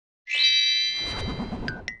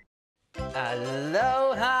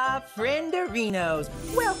Aloha, frienderinos!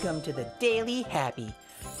 Welcome to the Daily Happy.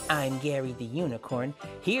 I'm Gary the Unicorn,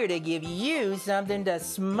 here to give you something to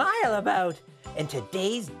smile about. And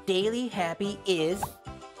today's Daily Happy is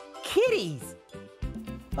kitties.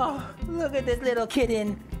 Oh, look at this little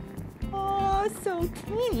kitten. Oh, so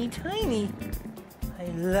teeny tiny. I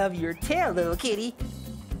love your tail, little kitty.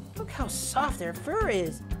 Look how soft their fur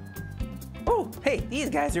is. Oh, hey, these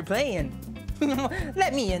guys are playing.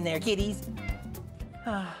 Let me in there, kitties.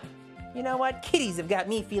 You know what? Kitties have got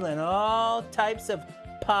me feeling all types of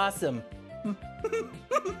possum.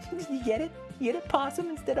 You get it? You get it?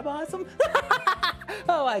 Possum instead of awesome?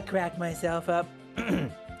 Oh, I cracked myself up.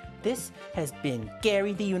 This has been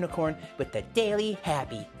Gary the Unicorn with the Daily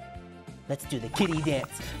Happy. Let's do the kitty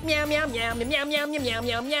dance. Meow, meow, meow, meow, meow, meow, meow,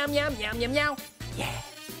 meow, meow, meow, meow, meow. Yeah.